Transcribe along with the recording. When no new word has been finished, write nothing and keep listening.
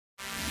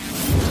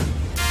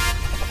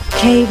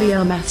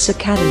KVR Maths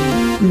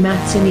Academy,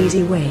 Maths an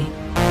Easy Way.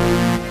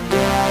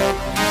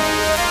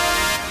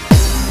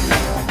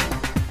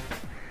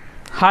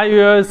 Hi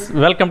viewers,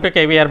 welcome to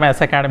KVR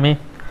Maths Academy.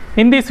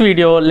 In this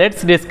video,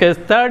 let's discuss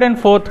third and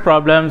fourth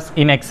problems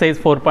in exercise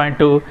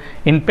 4.2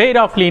 in pair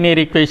of linear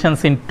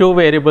equations in two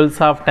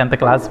variables of 10th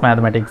class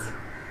mathematics.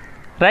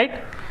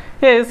 Right?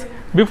 Yes,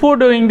 before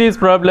doing these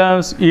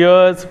problems,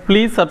 viewers,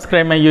 please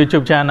subscribe my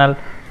YouTube channel.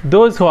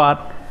 Those who are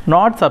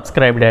not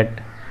subscribed yet.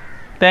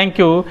 Thank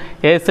you.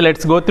 Yes,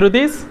 let's go through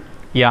this.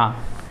 Yeah.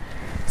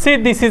 See,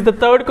 this is the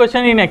third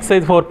question in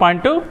exercise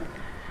 4.2.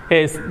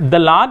 Yes, the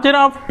larger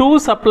of two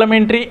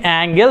supplementary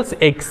angles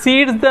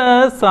exceeds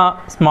the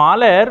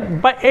smaller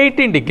by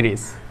 18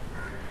 degrees.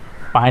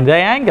 Find the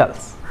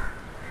angles.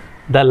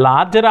 The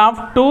larger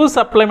of two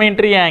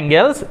supplementary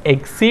angles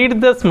exceeds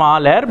the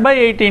smaller by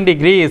 18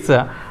 degrees.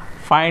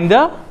 Find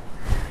the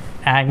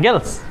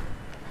angles.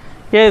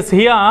 Yes,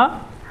 here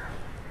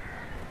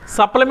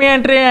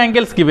supplementary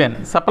angles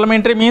given.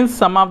 Supplementary means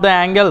sum of the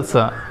angles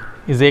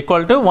is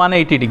equal to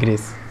 180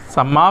 degrees.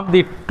 Sum of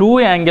the two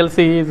angles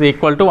is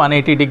equal to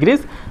 180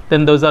 degrees.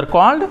 Then those are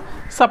called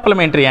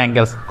supplementary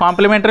angles.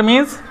 Complementary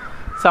means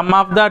sum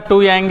of the two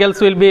angles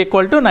will be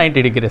equal to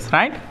 90 degrees,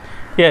 right?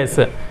 Yes.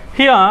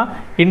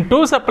 Here in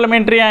two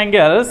supplementary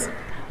angles,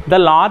 the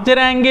larger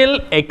angle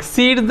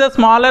exceeds the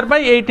smaller by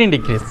 18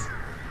 degrees.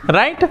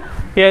 Right?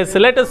 Yes.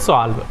 Let us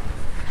solve.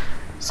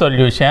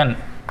 Solution.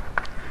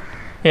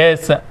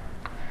 Yes.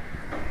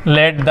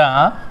 Let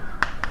the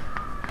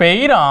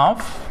pair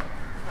of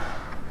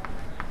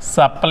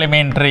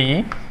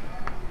supplementary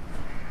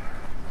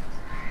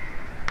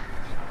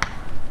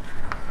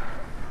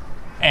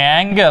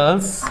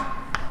angles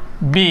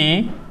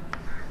be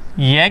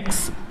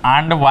x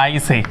and y,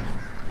 say.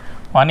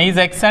 One is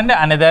x and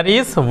another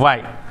is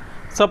y.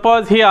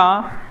 Suppose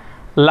here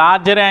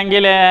larger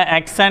angle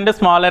x and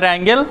smaller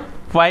angle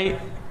y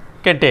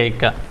can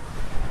take.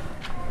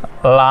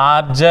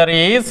 Larger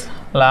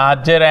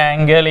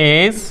angle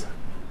is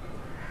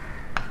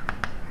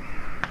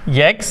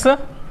x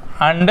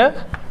and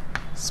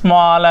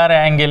smaller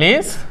angle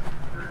is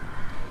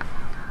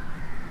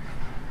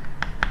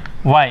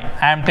y.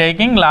 I am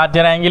taking larger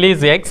angle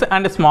is x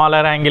and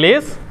smaller angle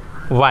is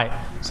y.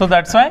 So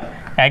that's why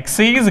x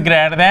is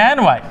greater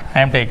than y. I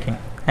am taking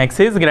x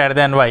is greater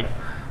than y.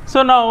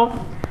 So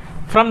now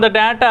from the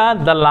data,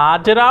 the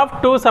larger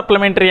of two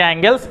supplementary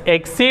angles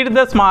exceed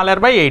the smaller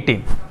by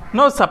 18.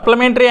 No,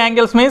 supplementary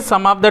angles means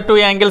sum of the two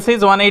angles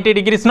is 180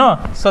 degrees, no?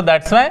 So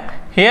that's why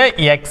here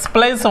x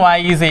plus y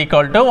is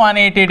equal to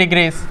 180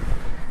 degrees.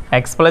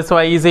 X plus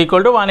y is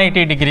equal to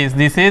 180 degrees.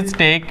 This is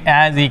take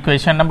as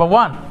equation number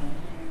 1.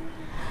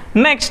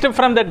 Next,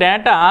 from the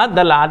data,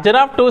 the larger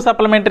of two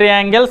supplementary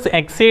angles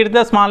exceed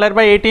the smaller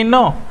by 18,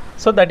 no?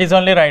 So that is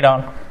only write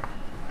down.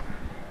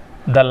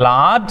 The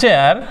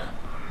larger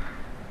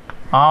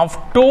of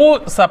two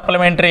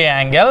supplementary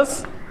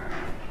angles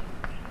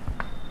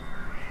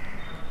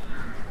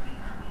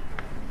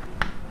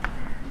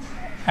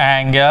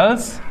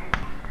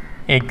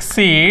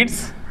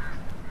exceeds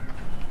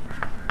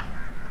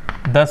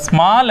the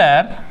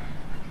smaller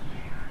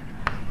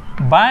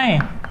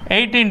by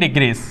 18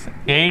 degrees.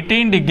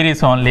 18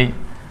 degrees only.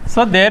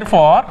 So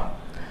therefore,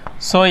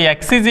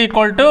 x is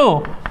equal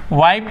to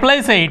y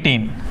plus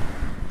 18.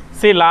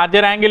 See,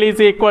 larger angle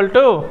is equal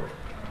to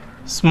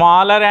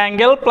smaller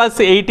angle plus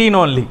 18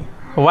 only.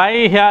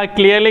 Y here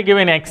clearly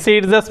given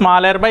exceeds the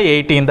smaller by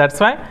 18. That's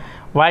why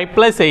y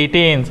plus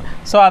 18.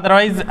 So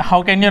otherwise,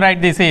 how can you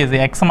write this is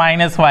x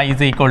minus y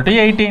is equal to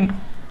 18.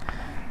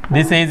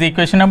 This is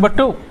equation number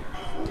 2.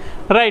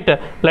 Right.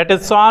 Let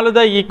us solve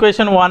the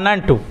equation 1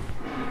 and 2.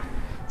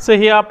 So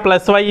here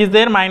plus y is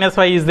there, minus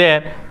y is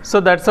there. So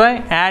that's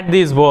why add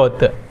these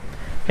both.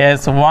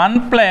 Yes,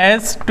 1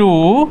 plus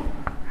 2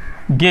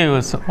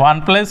 gives.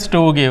 1 plus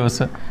 2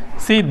 gives.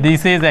 See,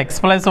 this is x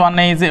plus 1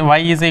 is y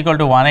is equal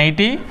to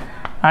 180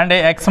 and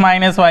x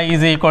minus y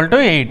is equal to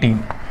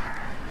 18.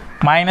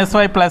 Minus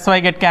y plus y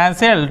get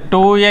cancelled.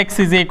 2x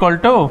is equal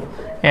to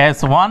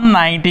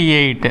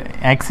 198.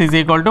 X is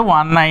equal to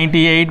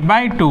 198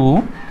 by 2.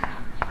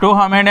 2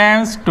 how many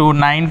times?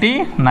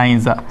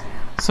 299.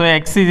 So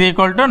x is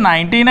equal to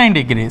 99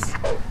 degrees.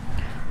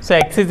 So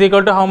x is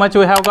equal to how much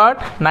we have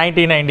got?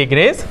 99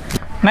 degrees.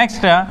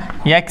 Next,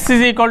 x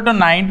is equal to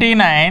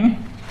 99.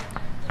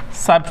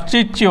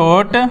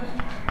 Substitute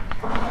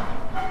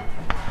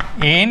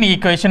in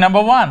equation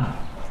number 1.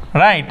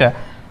 Right.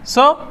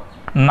 So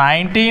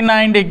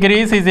 99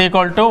 degrees is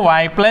equal to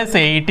y plus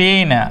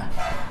 18.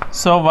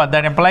 So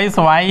that implies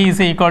y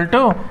is equal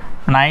to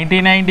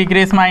 99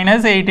 degrees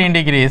minus 18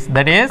 degrees.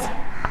 That is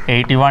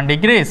 81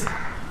 degrees.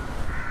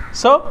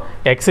 So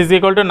x is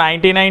equal to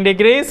 99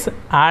 degrees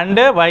and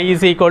y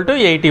is equal to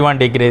 81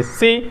 degrees.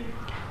 See,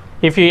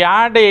 if you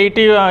add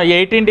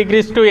 18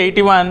 degrees to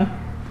 81,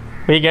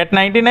 we get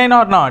 99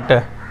 or not?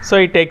 So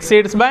it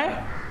exceeds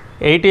by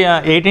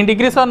 18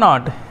 degrees or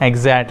not?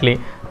 Exactly.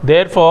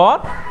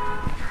 Therefore,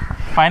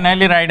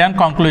 finally write down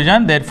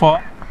conclusion.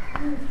 Therefore,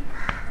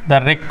 the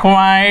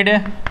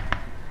required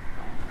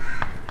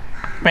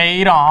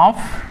pair of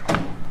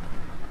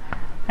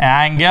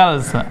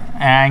angles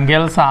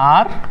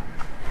are,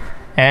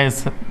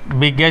 yes,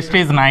 biggest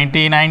is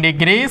 99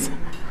 degrees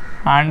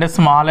and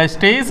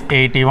smallest is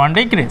 81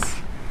 degrees.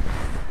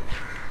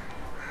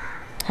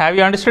 Have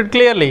you understood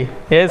clearly?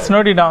 Yes,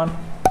 note it down.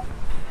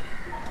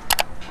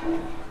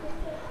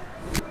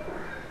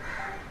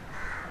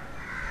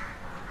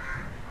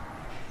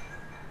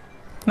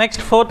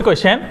 Next, fourth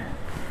question.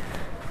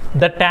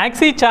 The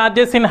taxi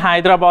charges in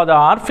Hyderabad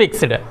are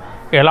fixed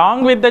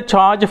along with the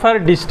charge for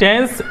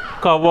distance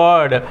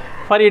covered.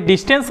 For a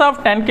distance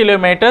of 10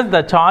 kilometers,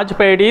 the charge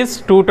paid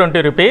is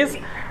 220 rupees.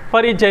 For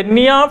a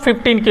journey of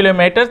 15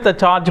 kilometers, the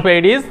charge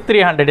paid is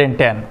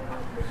 310.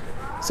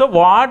 So,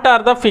 what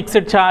are the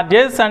fixed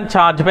charges and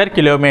charge per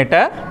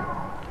kilometer?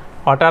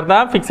 What are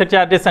the fixed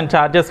charges and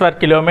charges per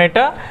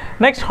kilometer?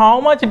 Next, how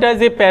much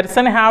does a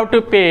person have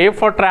to pay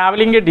for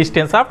traveling a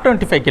distance of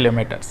 25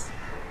 kilometers?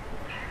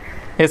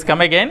 Yes,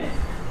 come again.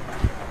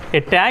 A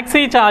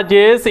taxi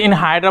charges in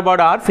Hyderabad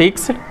are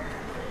fixed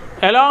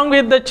along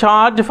with the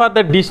charge for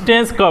the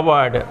distance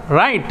covered,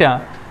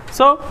 right?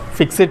 So,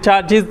 fixed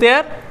charge is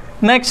there.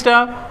 Next,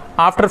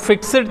 after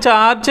fixed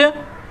charge,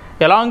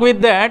 along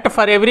with that,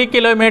 for every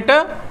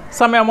kilometer,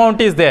 some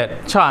amount is there,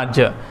 charge.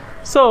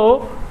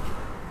 So,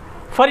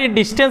 for a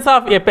distance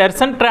of a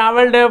person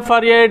traveled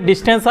for a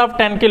distance of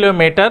 10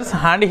 kilometers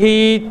and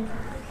he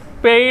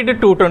paid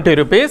 220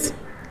 rupees,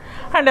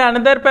 and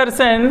another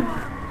person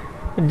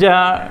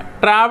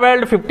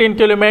traveled 15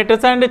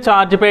 kilometers and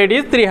charge paid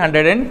is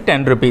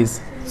 310 rupees.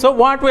 So,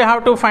 what we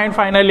have to find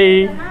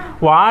finally?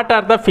 What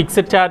are the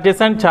fixed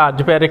charges and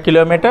charge per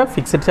kilometer?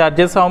 Fixed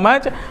charges how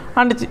much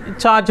and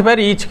charge per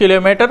each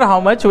kilometer how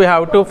much we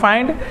have to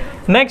find.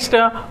 Next,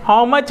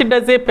 how much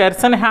does a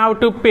person have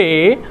to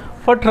pay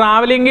for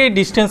traveling a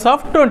distance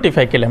of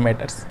 25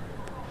 kilometers?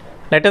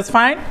 Let us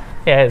find.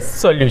 Yes,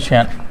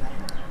 solution.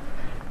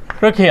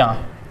 Look here.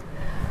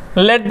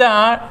 Let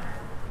the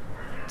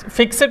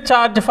fixed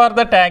charge for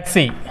the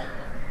taxi.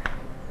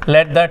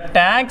 Let the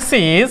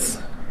taxi's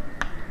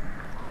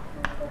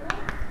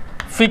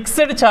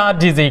fixed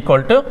charge is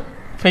equal to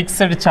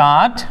fixed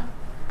charge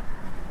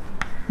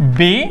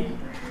be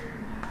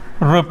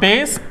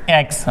rupees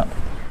X.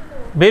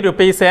 Be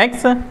rupees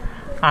X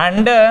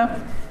and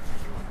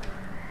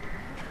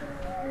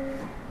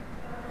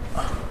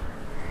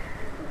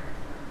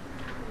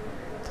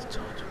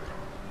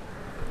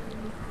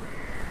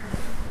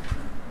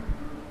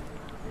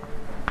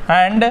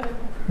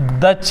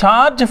the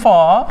charge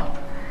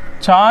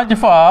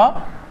for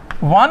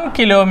 1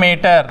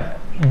 kilometer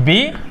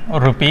be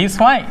rupees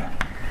Y.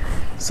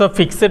 So,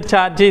 fixed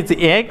charge is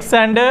X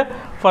and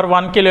for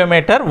 1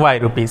 kilometer Y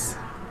rupees,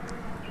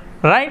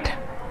 right?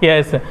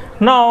 Yes.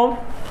 Now,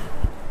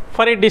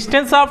 for a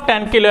distance of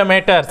 10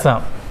 kilometers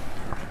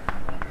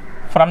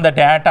from the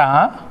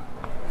data,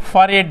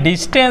 for a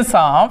distance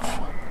of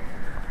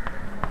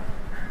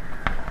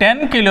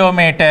 10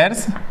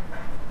 kilometers,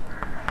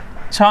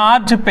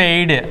 charge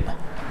paid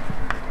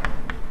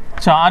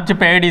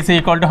is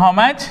equal to how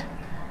much?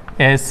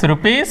 Yes,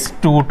 rupees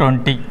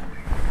 220.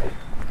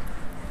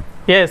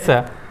 Yes,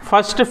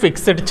 first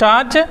fixed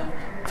charge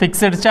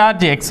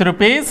X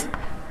rupees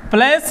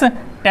plus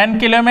 10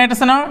 kilometers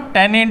now,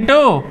 10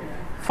 into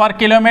for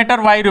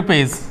kilometer Y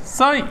rupees.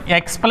 So,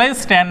 X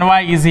plus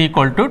 10Y is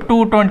equal to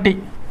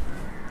 220.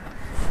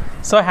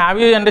 So, have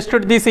you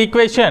understood this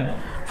equation?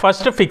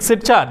 First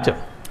fixed charge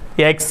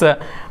X,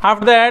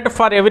 after that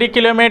for every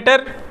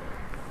kilometer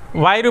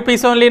Y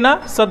rupees only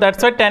na, so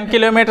that's why 10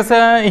 kilometers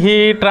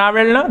he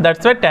travelled na,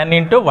 that's why 10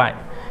 into Y.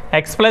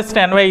 X plus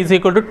 10Y is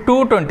equal to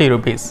 220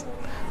 rupees.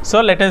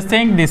 So, let us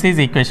think this is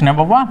equation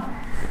number 1.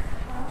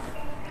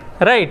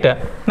 Right.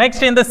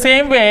 Next, in the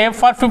same way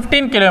for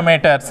 15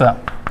 kilometers,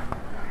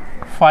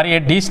 for a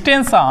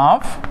distance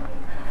of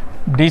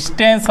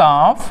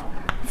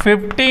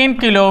 15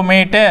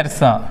 kilometers,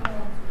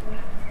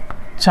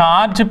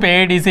 charge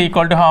paid is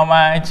equal to how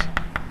much?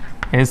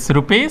 Yes,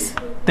 rupees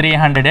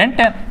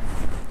 310.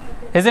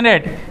 Isn't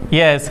it?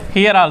 Yes,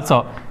 here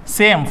also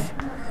same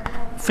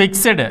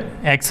fixed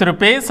X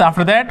rupees,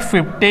 after that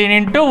 15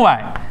 into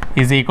Y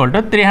is equal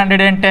to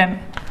 310.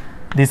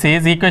 This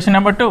is equation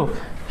number 2.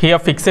 Here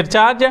fixed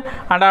charge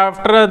and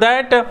after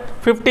that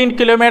 15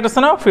 kilometers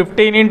now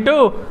 15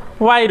 into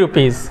Y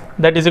rupees,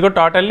 that is equal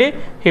totally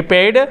he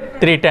paid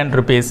 310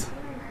 rupees.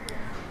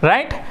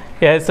 Right?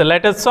 Yes,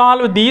 let us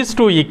solve these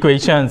two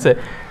equations.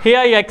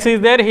 Here X is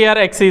there, here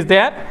X is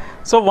there.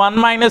 So 1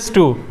 minus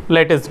 2,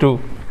 let us do.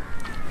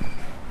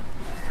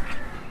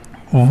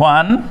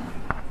 1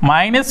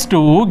 minus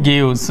 2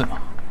 gives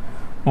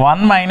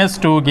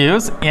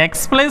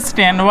X plus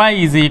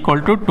 10Y is equal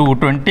to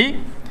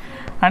 220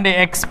 and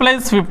X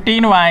plus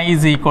 15Y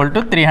is equal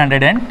to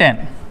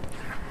 310.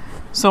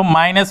 So,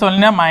 minus only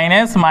na,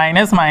 minus,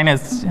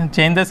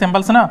 change the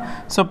symbols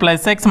now. So,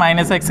 plus X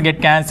minus X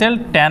get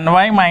cancelled,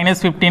 10Y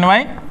minus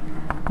 15Y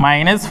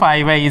minus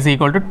 5Y is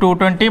equal to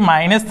 220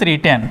 minus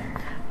 310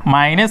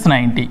 minus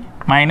 90.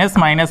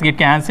 Minus get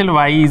cancelled,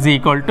 Y is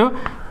equal to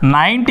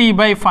 90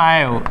 by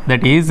 5,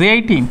 that is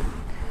 18.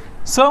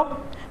 So,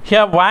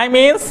 here Y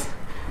means,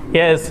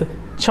 yes,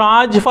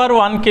 charge for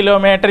 1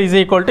 kilometer is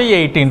equal to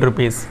 18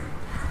 rupees.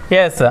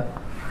 Yes,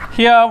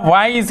 here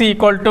y is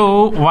equal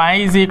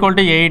to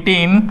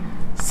 18.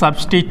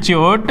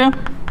 Substitute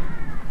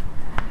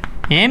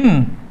in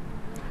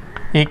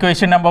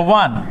equation number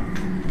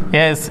 1.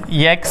 Yes,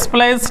 x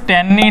plus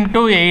 10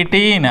 into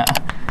 18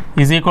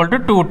 is equal to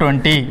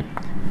 220.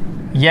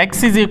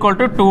 X is equal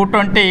to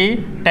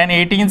 220. 10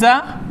 18s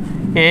are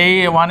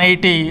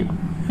 180.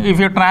 If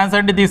you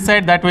translate this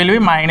side, that will be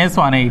minus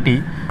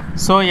 180.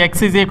 So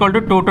x is equal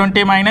to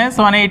 220 minus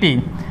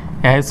 180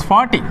 is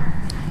 40.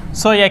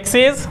 So x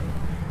is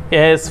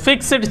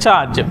fixed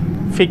charge.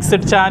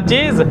 Fixed charge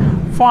is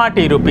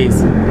 40 rupees.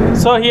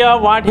 So here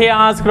what he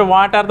asked,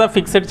 what are the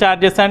fixed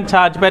charges and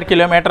charge per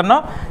kilometer?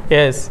 No?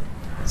 Yes.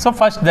 So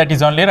first that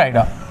is only write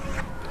down.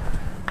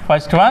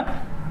 First one,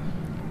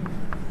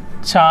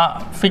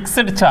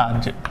 fixed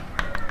charge.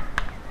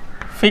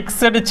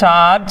 Fixed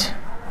charge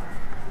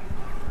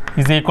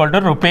is equal to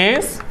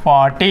rupees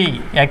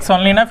 40. X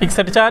only na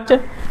fixed charge.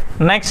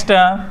 Next,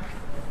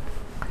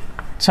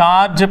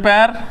 charge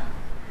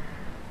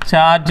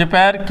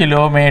per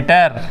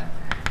kilometer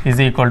is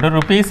equal to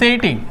rupees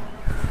 18.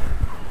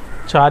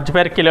 Charge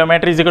per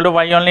kilometer is equal to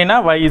y only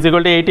na. Y is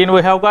equal to 18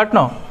 we have got,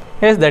 no?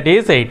 Yes, that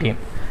is 18.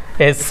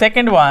 Yes,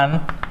 second one,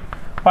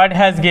 what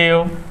has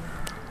give?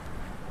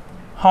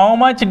 How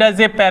much does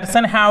a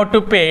person have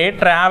to pay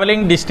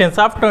traveling distance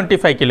of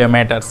 25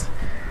 kilometers?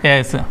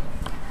 Yes,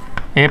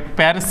 a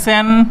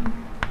person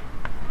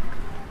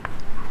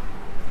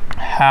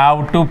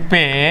have to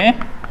pay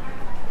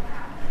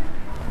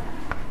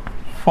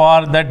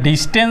for the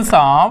distance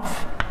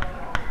of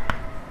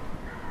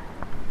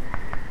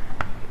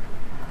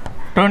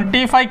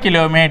 25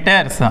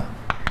 kilometers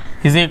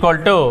is equal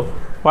to,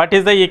 what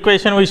is the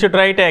equation we should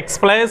write? X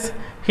plus,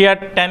 here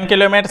 10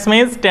 kilometers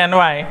means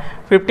 10y,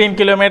 15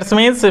 kilometers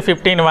means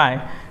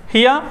 15y,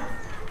 here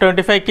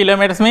 25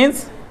 kilometers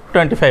means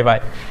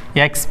 25y.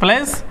 X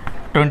plus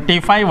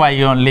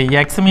 25y only.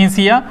 X means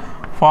here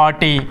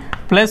 40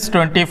 plus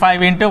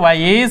 25 into y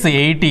is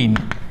 18.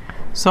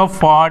 So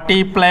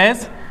 40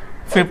 plus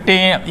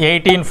 15,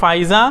 18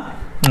 5s are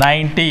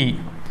 90.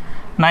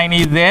 9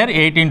 is there,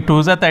 18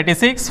 2s are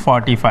 36,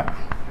 45.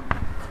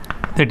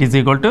 That is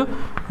equal to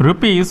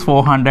rupees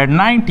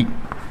 490.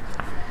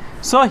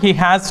 So he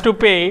has to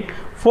pay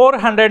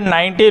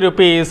 490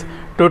 rupees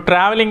to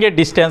traveling a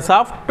distance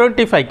of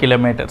 25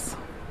 kilometers.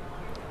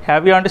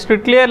 Have you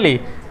understood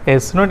clearly?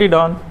 Yes, note it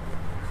down.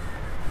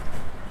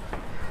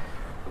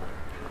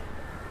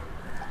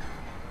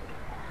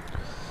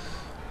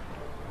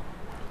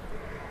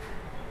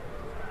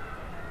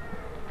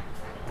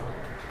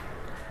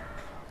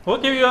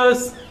 Okay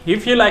viewers,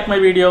 if you like my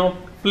video,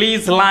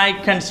 please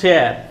like and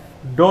share.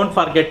 Don't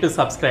forget to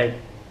subscribe.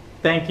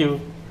 Thank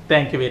you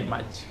very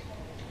much.